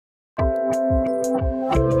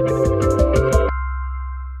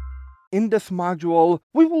In this module,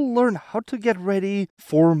 we will learn how to get ready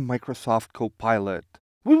for Microsoft Copilot.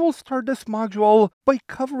 We will start this module by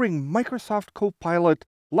covering Microsoft Copilot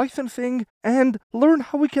licensing and learn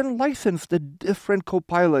how we can license the different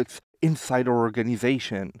Copilots inside our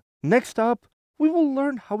organization. Next up, we will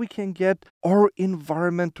learn how we can get our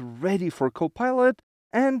environment ready for Copilot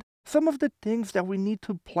and some of the things that we need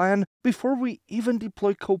to plan before we even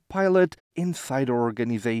deploy Copilot inside our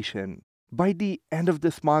organization. By the end of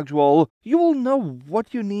this module, you will know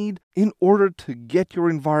what you need in order to get your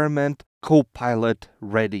environment Copilot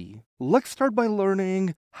ready. Let's start by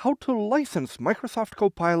learning how to license Microsoft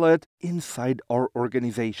Copilot inside our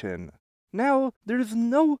organization. Now, there is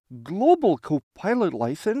no global Copilot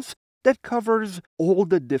license that covers all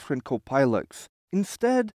the different Copilots.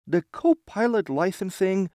 Instead, the Copilot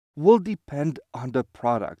licensing will depend on the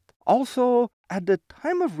product. Also, at the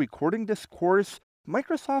time of recording this course,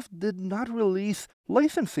 Microsoft did not release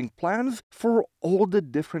licensing plans for all the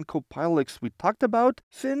different Copilots we talked about,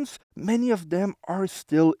 since many of them are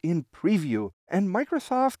still in preview, and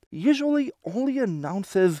Microsoft usually only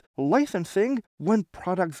announces licensing when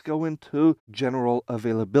products go into general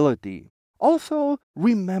availability. Also,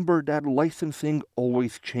 remember that licensing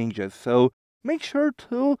always changes, so make sure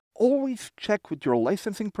to always check with your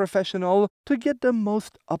licensing professional to get the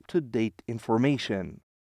most up-to-date information.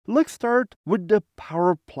 Let's start with the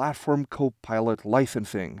Power Platform Copilot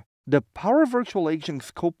licensing. The Power Virtual Agents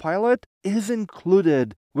Copilot is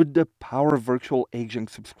included with the Power Virtual Agent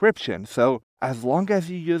subscription, so as long as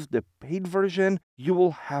you use the paid version, you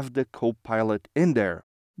will have the Copilot in there.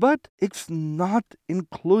 But it's not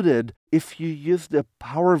included if you use the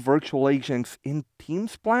Power Virtual Agents in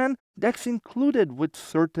Teams plan that's included with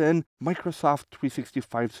certain Microsoft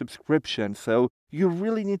 365 subscriptions. So you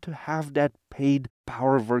really need to have that paid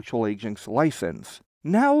Power Virtual Agents license.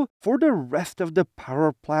 Now, for the rest of the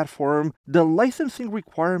Power Platform, the licensing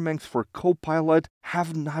requirements for Copilot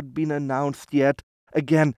have not been announced yet.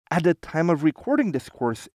 Again, at the time of recording this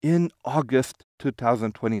course in August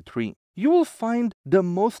 2023. You will find the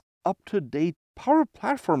most up-to-date Power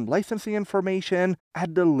Platform licensing information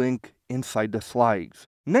at the link inside the slides.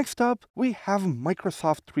 Next up, we have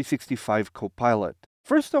Microsoft 365 Copilot.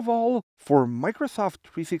 First of all, for Microsoft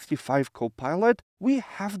 365 Copilot, we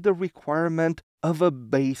have the requirement of a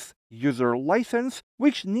base user license,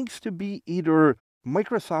 which needs to be either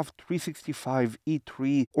Microsoft 365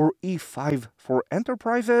 E3 or E5 for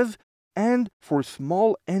enterprises, and for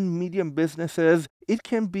small and medium businesses, it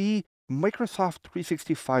can be Microsoft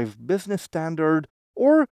 365 Business Standard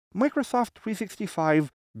or Microsoft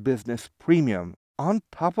 365 Business Premium. On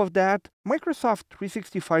top of that, Microsoft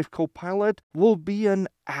 365 Copilot will be an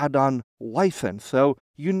add-on license. So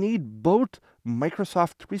you need both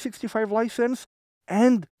Microsoft 365 license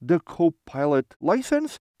and the Copilot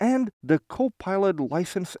license, and the Copilot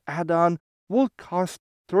license add-on will cost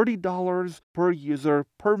 $30 per user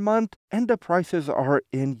per month, and the prices are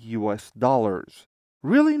in US dollars.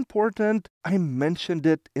 Really important, I mentioned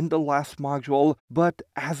it in the last module, but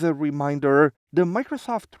as a reminder, the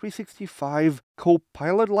Microsoft 365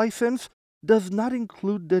 Copilot license does not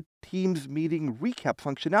include the Teams meeting recap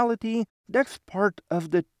functionality that's part of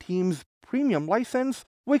the Teams Premium license,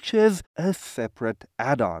 which is a separate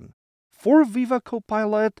add-on. For Viva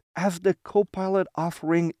Copilot, as the Copilot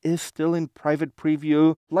offering is still in private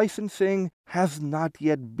preview, licensing has not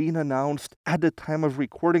yet been announced at the time of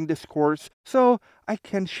recording this course, so I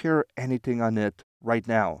can't share anything on it right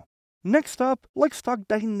now. Next up, let's talk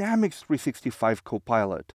Dynamics 365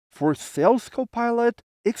 Copilot. For Sales Copilot,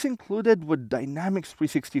 it's included with Dynamics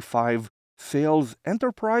 365 Sales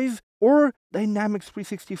Enterprise or Dynamics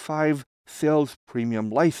 365 Sales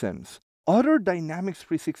Premium license. Other Dynamics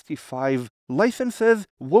 365 licenses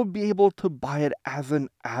will be able to buy it as an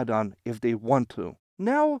add-on if they want to.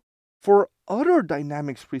 Now, for other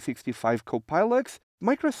Dynamics 365 Copilots,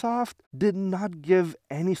 Microsoft did not give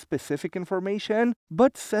any specific information,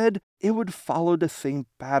 but said it would follow the same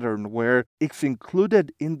pattern where it's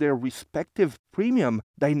included in their respective premium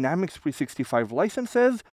Dynamics 365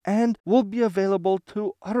 licenses and will be available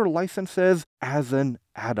to other licenses as an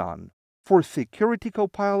add-on. For Security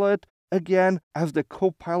Copilot, again, as the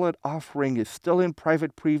Copilot offering is still in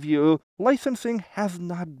private preview, licensing has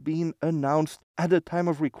not been announced at the time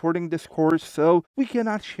of recording this course, so we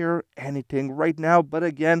cannot share anything right now. But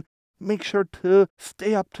again, make sure to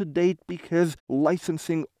stay up to date because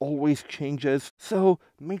licensing always changes, so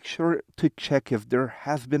make sure to check if there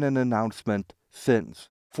has been an announcement since.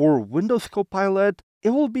 For Windows Copilot, it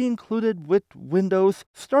will be included with Windows,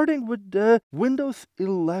 starting with the Windows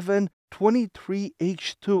 11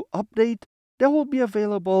 23H2 update that will be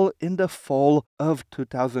available in the fall of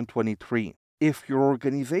 2023. If your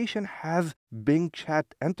organization has Bing Chat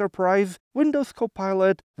Enterprise, Windows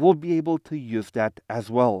Copilot will be able to use that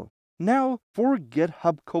as well. Now, for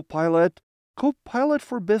GitHub Copilot, Copilot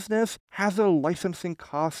for Business has a licensing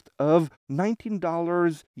cost of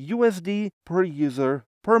 $19 USD per user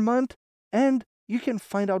per month, and you can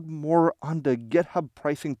find out more on the GitHub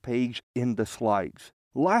pricing page in the slides.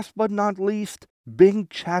 Last but not least, Bing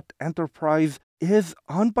Chat Enterprise is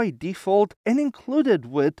on by default and included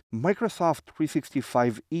with Microsoft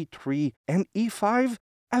 365 E3 and E5,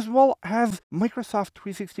 as well as Microsoft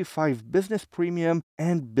 365 Business Premium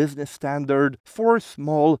and Business Standard for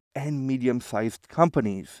small and medium-sized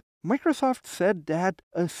companies. Microsoft said that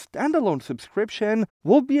a standalone subscription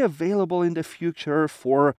will be available in the future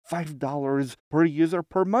for $5 per user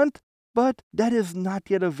per month, but that is not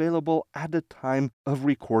yet available at the time of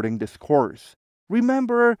recording this course.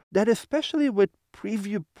 Remember that especially with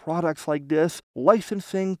preview products like this,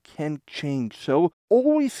 licensing can change, so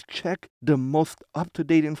always check the most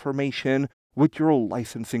up-to-date information with your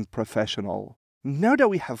licensing professional. Now that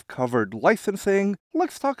we have covered licensing,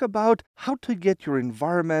 let's talk about how to get your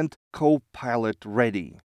environment Copilot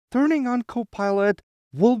ready. Turning on Copilot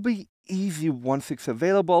will be easy once it's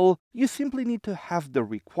available. You simply need to have the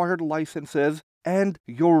required licenses and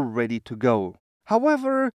you're ready to go.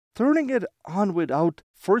 However, turning it on without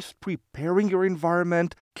first preparing your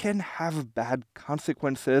environment can have bad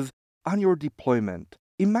consequences on your deployment.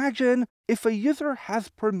 Imagine if a user has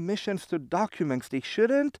permissions to documents they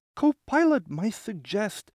shouldn't, Copilot might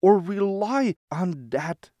suggest or rely on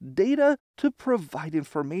that data to provide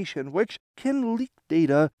information which can leak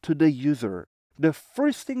data to the user. The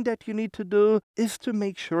first thing that you need to do is to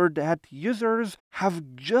make sure that users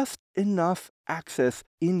have just enough access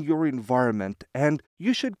in your environment, and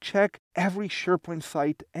you should check every SharePoint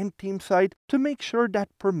site and team site to make sure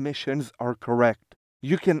that permissions are correct.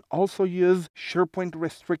 You can also use SharePoint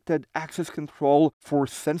restricted access control for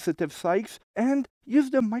sensitive sites and use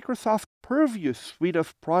the Microsoft Purview suite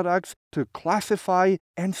of products to classify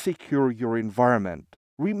and secure your environment.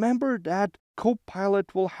 Remember that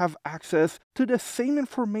Copilot will have access to the same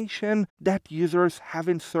information that users have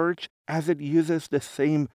in search as it uses the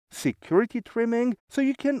same security trimming, so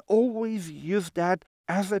you can always use that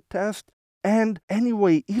as a test. And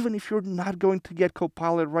anyway, even if you're not going to get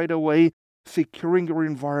Copilot right away, securing your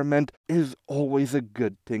environment is always a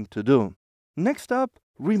good thing to do. Next up,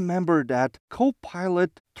 remember that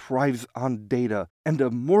Copilot thrives on data, and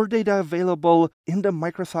the more data available in the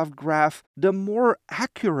Microsoft Graph, the more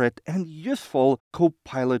accurate and useful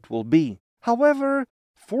Copilot will be. However,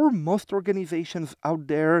 for most organizations out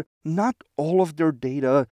there, not all of their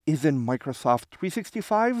data is in Microsoft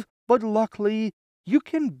 365, but luckily, you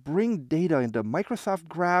can bring data in the Microsoft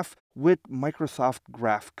Graph with Microsoft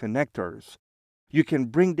Graph connectors. You can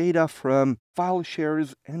bring data from file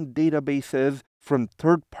shares and databases, from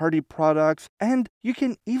third-party products, and you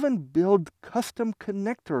can even build custom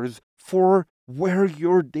connectors for where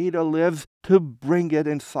your data lives to bring it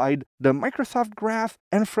inside the Microsoft Graph,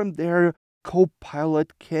 and from there,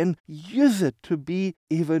 Copilot can use it to be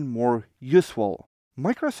even more useful.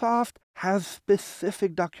 Microsoft has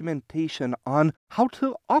specific documentation on how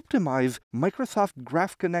to optimize Microsoft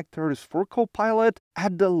Graph connectors for Copilot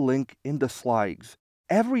at the link in the slides.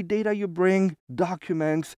 Every data you bring,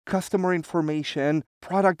 documents, customer information,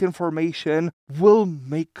 product information, will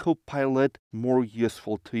make Copilot more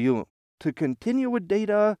useful to you. To continue with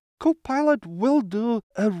data, Copilot will do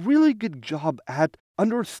a really good job at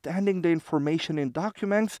understanding the information in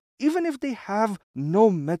documents, even if they have no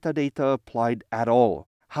metadata applied at all.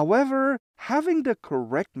 However, having the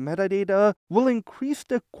correct metadata will increase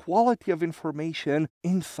the quality of information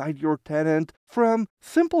inside your tenant, from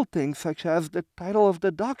simple things such as the title of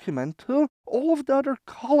the document to all of the other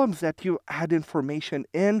columns that you add information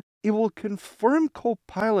in. It will confirm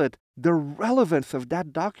Copilot the relevance of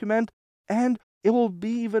that document, and it will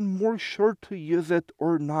be even more sure to use it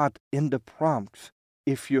or not in the prompts.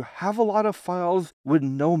 If you have a lot of files with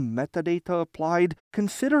no metadata applied,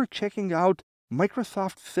 consider checking out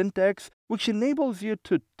Microsoft Syntax, which enables you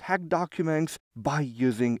to tag documents by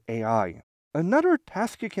using AI. Another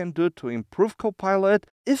task you can do to improve Copilot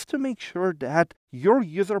is to make sure that your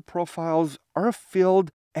user profiles are filled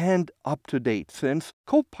and up to date, since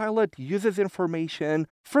Copilot uses information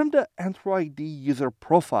from the Entra ID user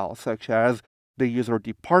profile, such as the user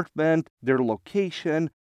department, their location,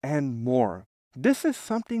 and more. This is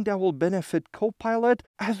something that will benefit Copilot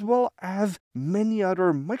as well as many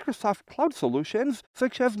other Microsoft Cloud solutions,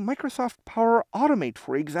 such as Microsoft Power Automate,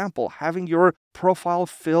 for example. Having your profile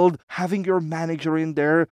filled, having your manager in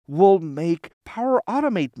there will make Power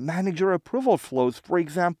Automate manager approval flows, for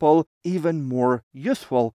example, even more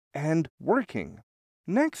useful and working.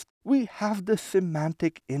 Next, we have the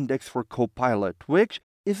Semantic Index for Copilot, which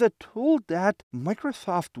is a tool that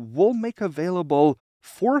Microsoft will make available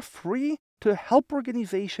for free to help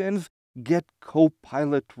organizations get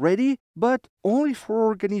Copilot ready, but only for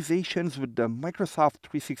organizations with the Microsoft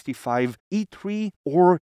 365 E3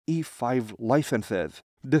 or E5 licenses.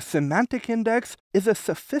 The Semantic Index is a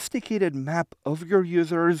sophisticated map of your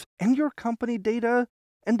users and your company data,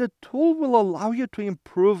 and the tool will allow you to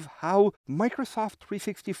improve how Microsoft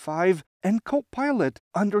 365 and Copilot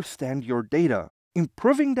understand your data.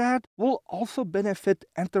 Improving that will also benefit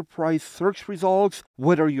enterprise search results,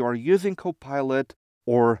 whether you are using Copilot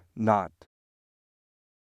or not.